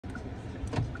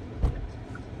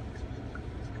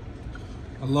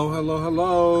Hello, hello,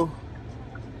 hello.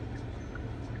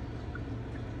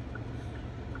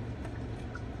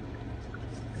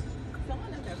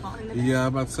 Yeah,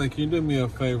 I'm about to say, can you do me a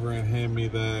favor and hand me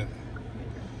that?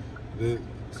 It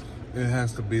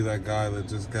has to be that guy that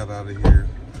just got out of here.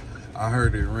 I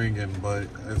heard it ringing, but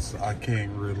I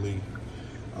can't really.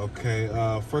 Okay,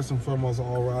 first and foremost,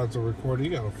 all rides are recorded.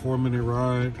 You got a 4-minute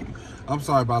ride. I'm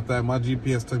sorry about that. My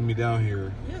GPS took me down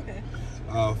here. You okay?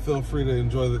 Feel free to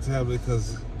enjoy the tablet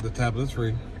because the tablet's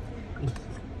free.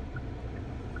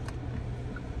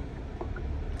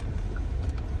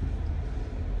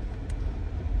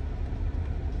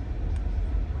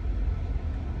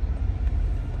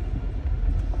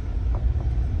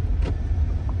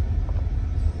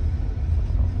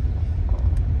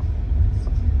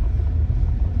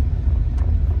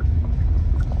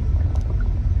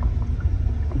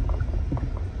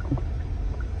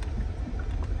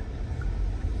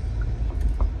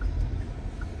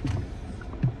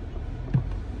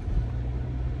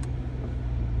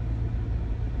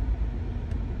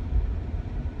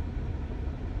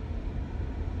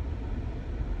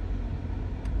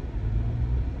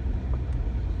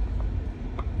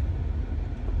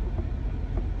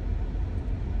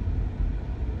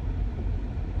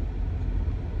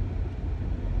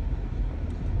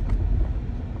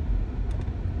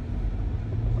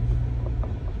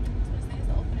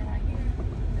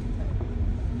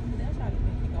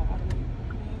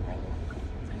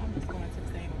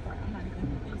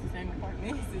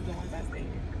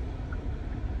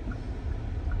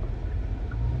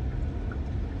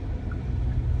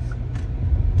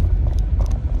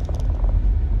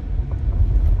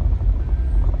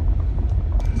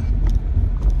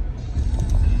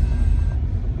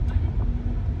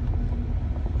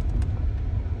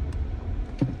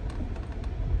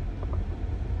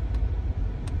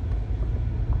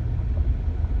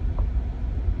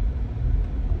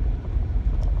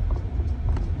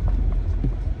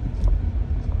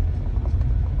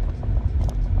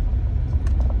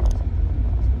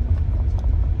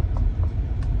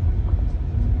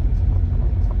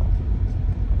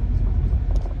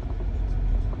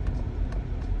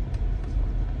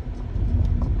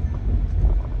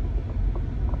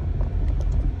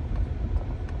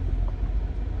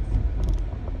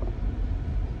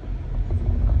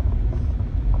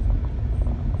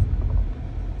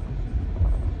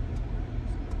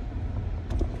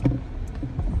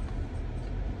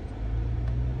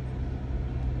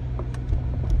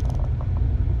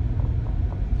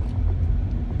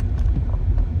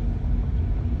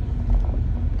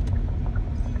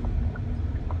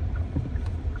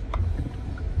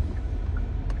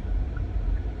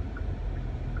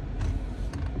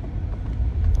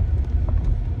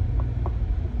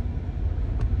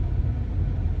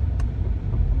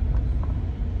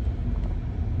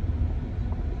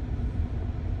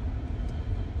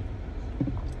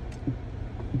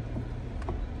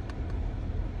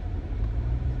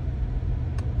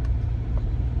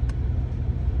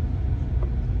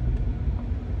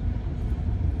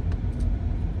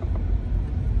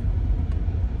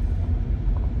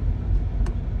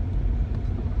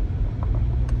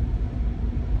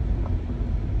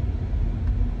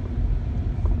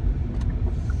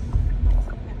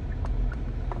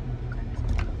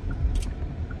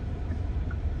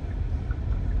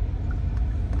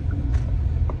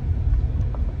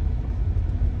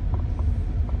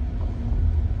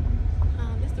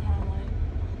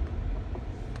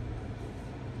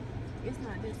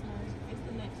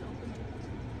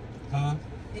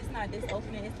 This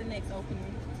opening, it's the next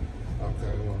opening.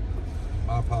 Okay, well,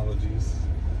 my apologies.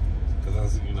 Because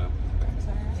that's, Sorry, I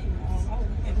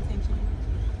wasn't paying attention.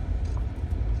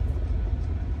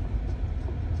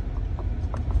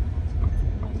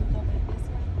 When you go back this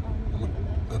way,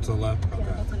 go to the left? Okay.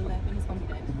 Yeah, go to the left and it's going to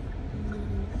be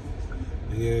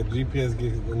that. Yeah, GPS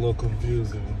gets a little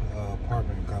confusing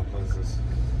apartment complexes.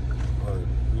 Or,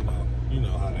 you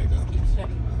know how they go.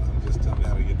 Just tell me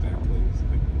how to get there, please.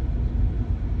 Thank you.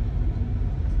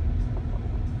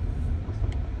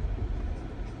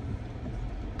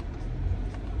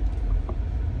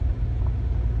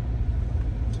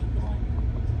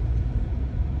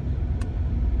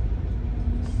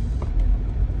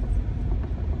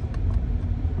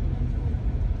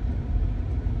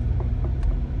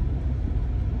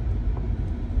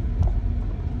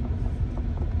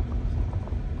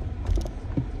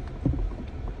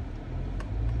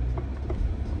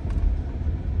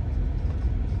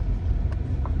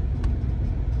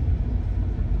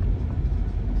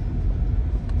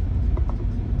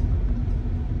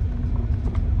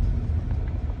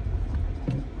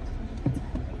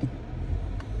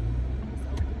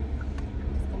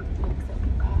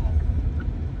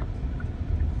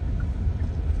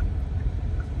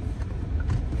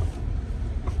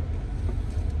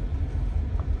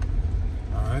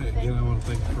 Again, I want to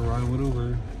thank you for riding with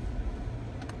Uber.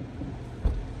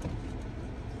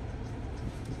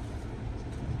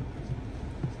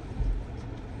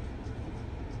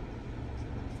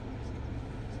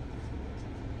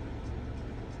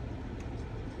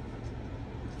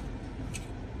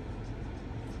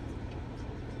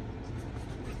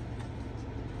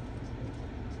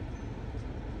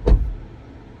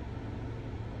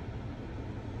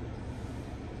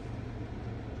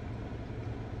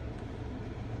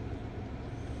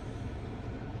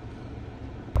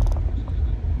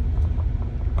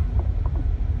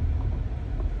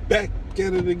 Back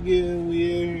at it again.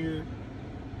 We in here.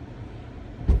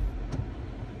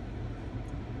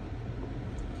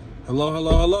 Hello,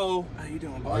 hello, hello. How you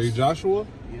doing, boss? Are you Joshua?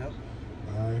 Yep.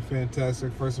 All right,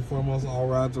 fantastic. First and foremost, all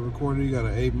rides are recorded. You got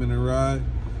an 8-minute ride.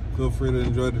 Feel free to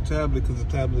enjoy the tablet because the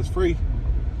tablet is free.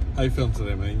 How you feeling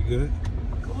today, man? You good?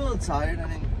 A little tired. I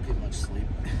didn't get much sleep.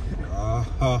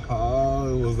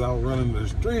 It was out running the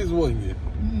streets, wasn't you?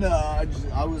 No,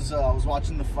 I was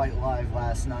watching the fight live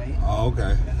last night. Oh,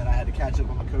 okay. And then I had to catch up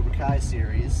on the Cobra Kai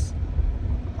series.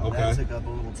 Okay. That took up a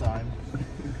little time.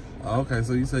 Okay,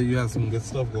 so you say you had some good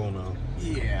stuff going on.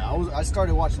 Yeah, I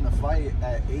started watching the fight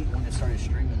at 8 when it started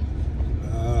streaming.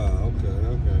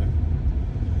 Okay.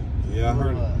 Yeah,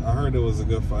 I heard it was a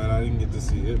good fight. I didn't get to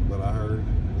see it, but I heard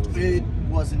It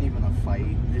wasn't even a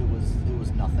fight. It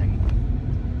was nothing.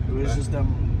 It was just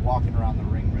them walking around the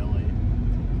ring, really.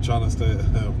 trying to stay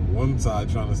one side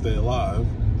trying to stay alive.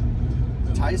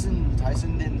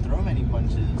 Tyson didn't throw many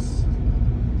punches.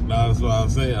 No, that's what I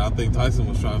was saying. I think Tyson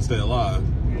was trying to stay alive.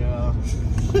 Yeah.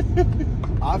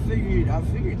 I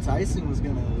figured Tyson was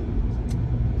gonna,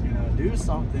 do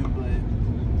something, but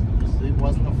it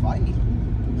wasn't a fight.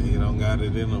 He don't got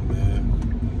it in him,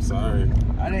 man. I'm sorry.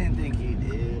 I didn't think he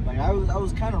did. Like I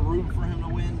was kind of rooting for him to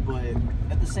win, but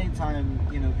at the same time,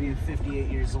 being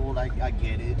 58 years old, I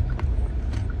get it.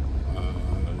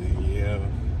 Yeah.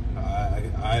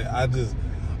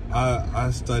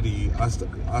 I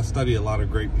study a lot of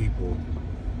great people.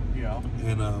 Yeah.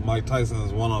 And Mike Tyson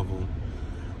is one of them.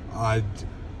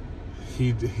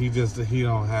 He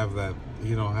don't have that.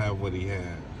 He don't have what he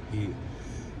had.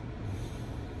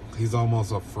 He's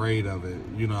almost afraid of it,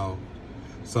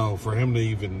 So for him to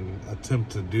even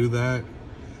attempt to do that,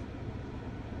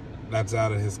 that's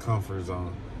out of his comfort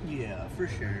zone. Yeah, for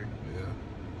sure. Yeah.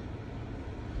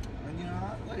 And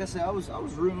like I said, I was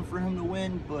rooting for him to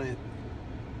win, but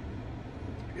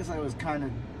I guess I kind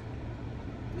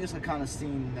of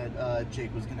seen that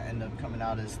Jake was gonna end up coming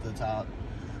out as the top.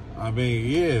 I mean,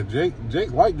 yeah, Jake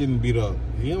White getting beat up.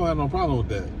 He don't have no problem with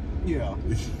that. Yeah.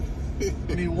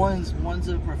 I mean, one's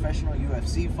a professional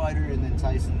UFC fighter, and then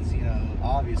Tyson's,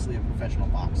 obviously a professional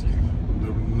boxer.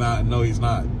 No, he's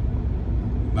not.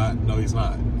 No, he's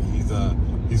not.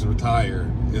 He's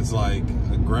retired. It's like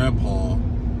a grandpa.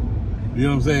 You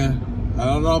know what I'm saying? I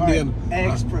don't know. I'm being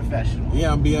ex-professional.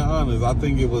 Yeah, I'm being honest. I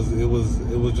think it was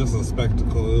just a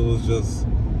spectacle. It was just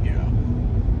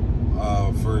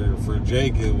for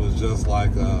Jake. It was just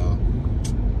like a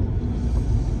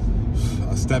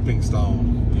stepping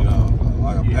stone.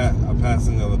 Like a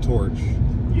passing of the torch.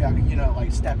 Yeah,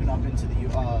 like stepping up into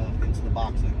the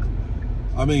boxing.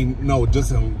 I mean, no,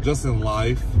 just in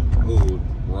life. Ooh,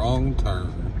 wrong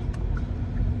turn.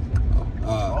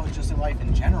 Just in life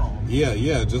in general. Yeah,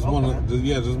 just one of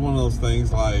those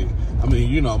things. Like, I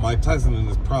mean, Mike Tyson in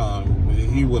his prime,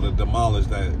 he would have demolished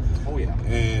that. Oh yeah.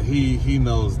 And he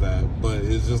knows that, but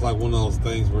it's just like one of those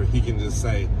things where he can just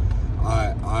say,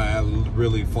 I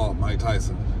really fought Mike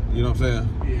Tyson. You know what I'm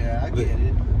saying? Yeah, I get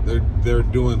it. They're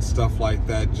doing stuff like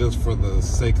that just for the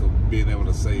sake of being able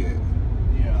to say it.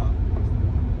 Yeah.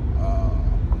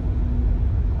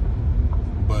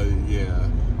 But yeah,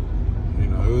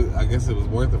 I guess it was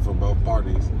worth it for both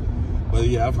parties. But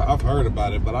yeah, I've heard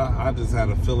about it, but I just had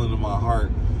a feeling in my heart,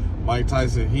 Mike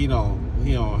Tyson, he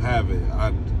don't have it.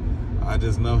 I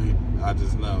just know I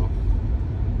just know.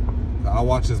 I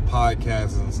watch his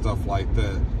podcasts and stuff like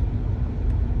that.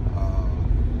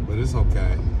 But it's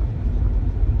okay.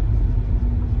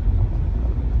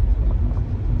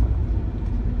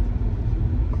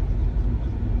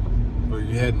 Are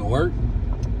you heading to work?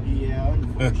 Yeah,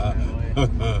 unfortunately.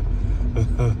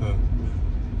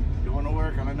 Going to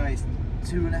work on a nice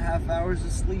 2.5 hours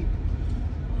of sleep.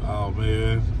 Oh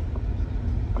man.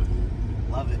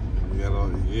 Love it. You gotta,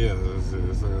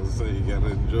 that's what I was saying, you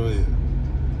gotta enjoy it.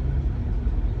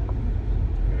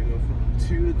 Gotta go from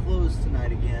 2 to close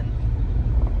tonight again.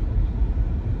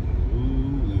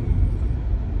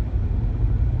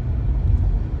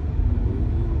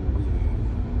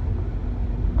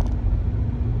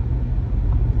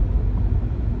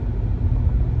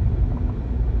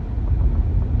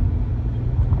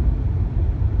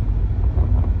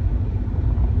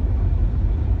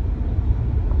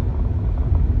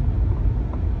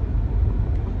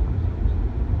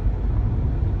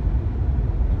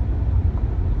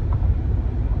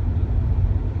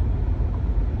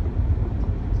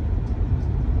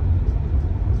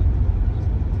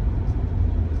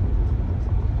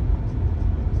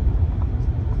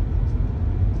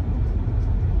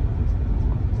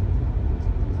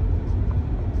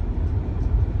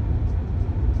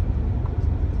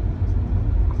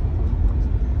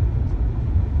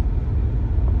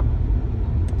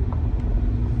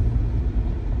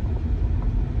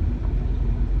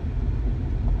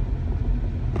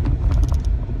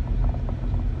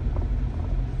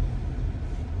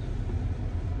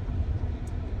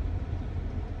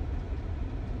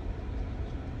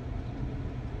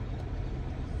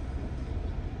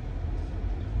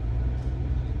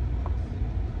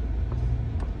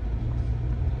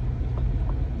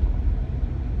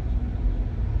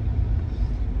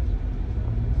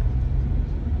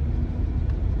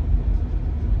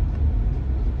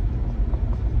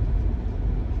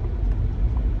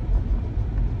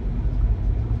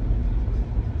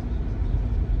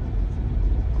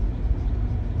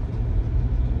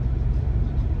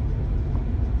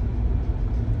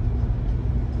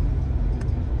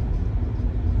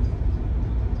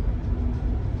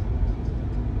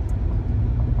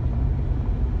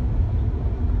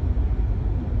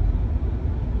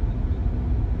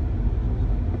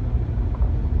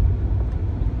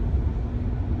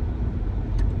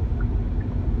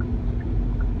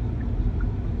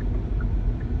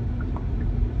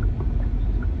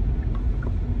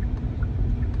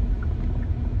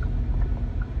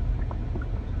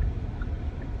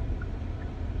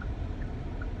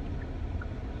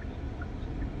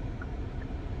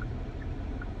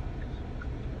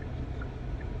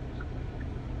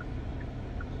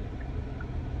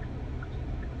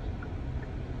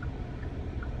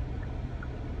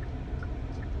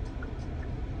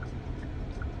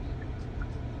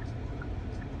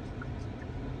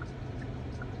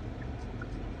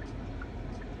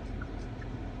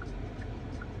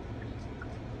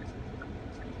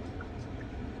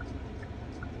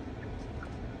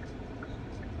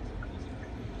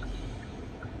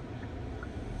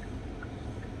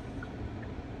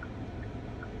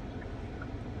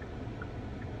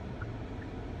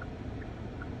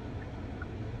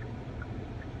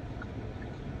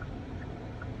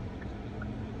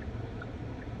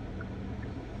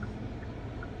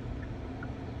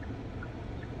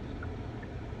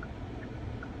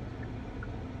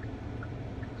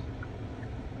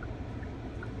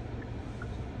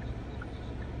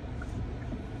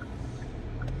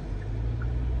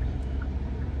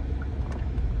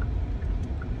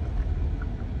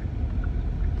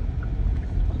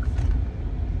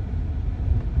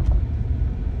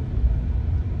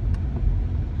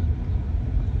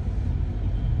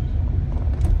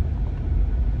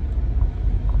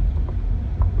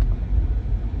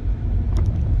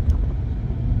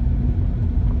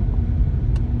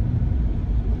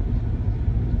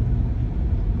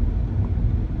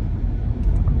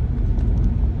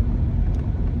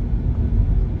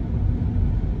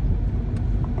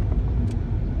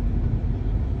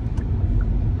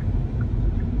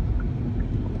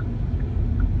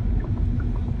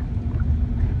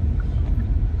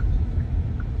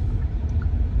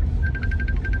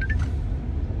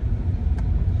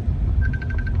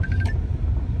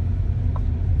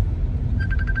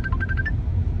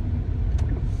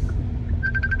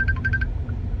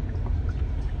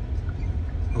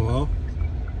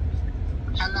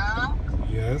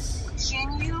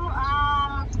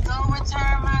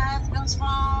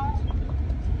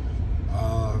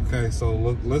 Okay, so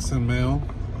look, listen, ma'am.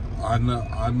 I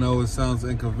know it sounds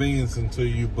inconveniencing to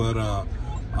you, but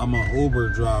I'm an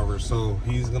Uber driver, so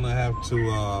he's gonna have to.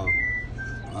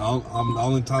 The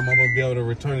only time I'm gonna be able to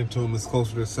return it to him is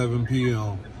closer to 7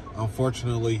 p.m.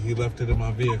 Unfortunately, he left it in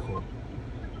my vehicle.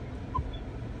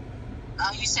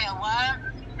 Oh, you said what?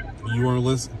 You weren't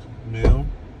listening, ma'am.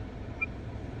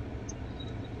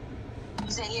 You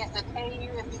said he has to pay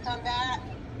you if you come back?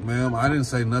 Ma'am, I didn't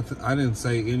say nothing. I didn't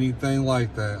say anything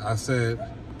like that. I said,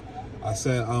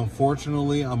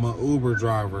 unfortunately, I'm an Uber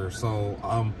driver, so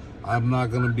I'm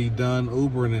not gonna be done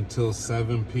Ubering until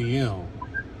 7 p.m.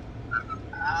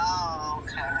 Oh,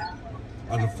 okay.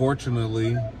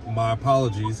 Unfortunately, my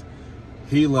apologies.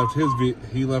 He left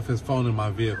his phone in my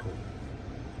vehicle.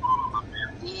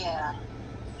 Yeah.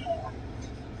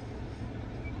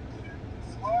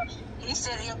 He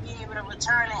said he'll be able to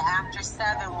return it after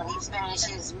 7 when he's finished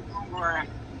his Uber.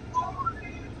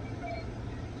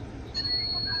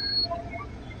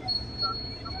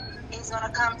 He's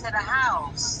gonna come to the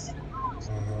house.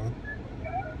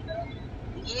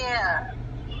 Yeah.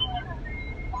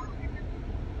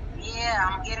 Yeah,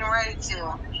 I'm getting ready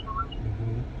to.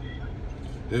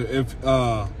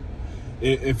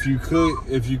 If you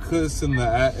could send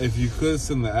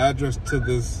the address to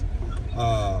this,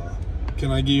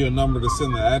 can I give you a number to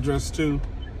send the address to?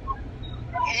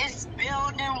 It's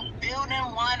building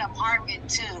 1, apartment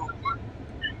 2.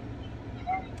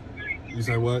 You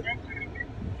say what?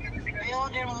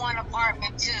 Building 1,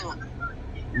 apartment 2.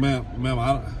 Ma'am,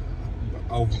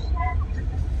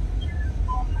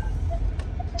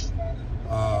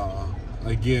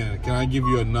 again, can I give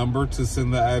you a number to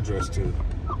send the address to?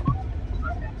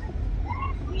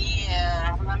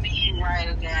 Yeah, let me write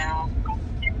it down.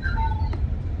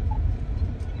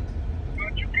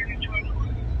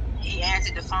 He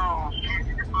answered the phone.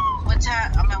 What's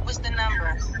the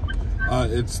number?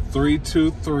 It's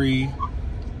 323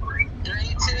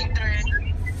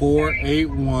 323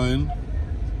 481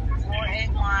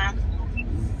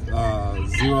 481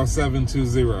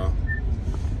 0720.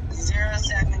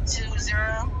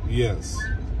 0720. Yes.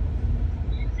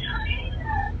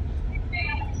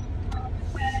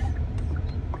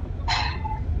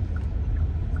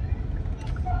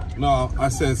 No, I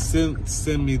said send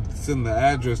the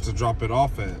address to drop it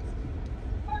off at.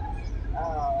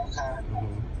 Oh, okay.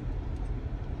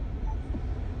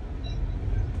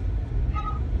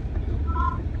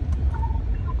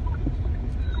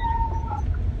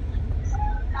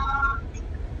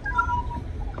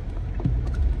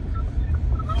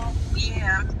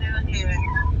 Yeah, I'm still here.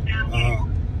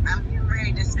 I'm getting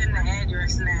ready to send the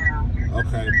address now.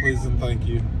 Okay, please and thank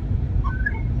you.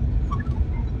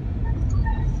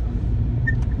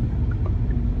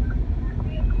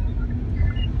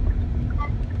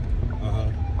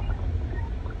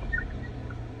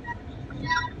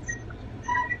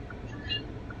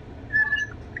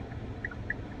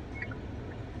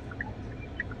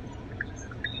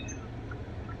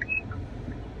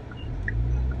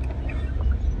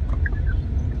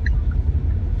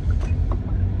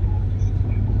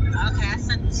 Okay, I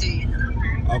sent it to you.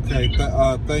 Okay,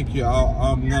 thank you.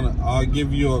 I'll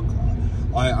give you a.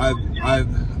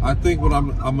 I think what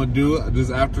I'm gonna do is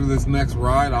after this next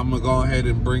ride, I'm gonna go ahead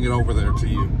and bring it over there to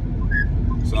you.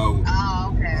 So.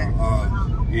 Oh, okay.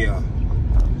 Yeah.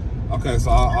 Okay,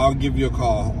 so I'll give you a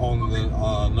call on the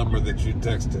number that you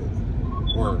texted,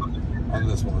 or on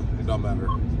this one. It don't matter.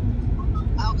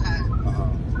 Okay.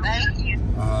 Thank you.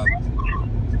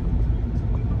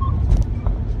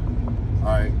 All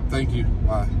right. Thank you.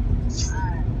 Bye. All right.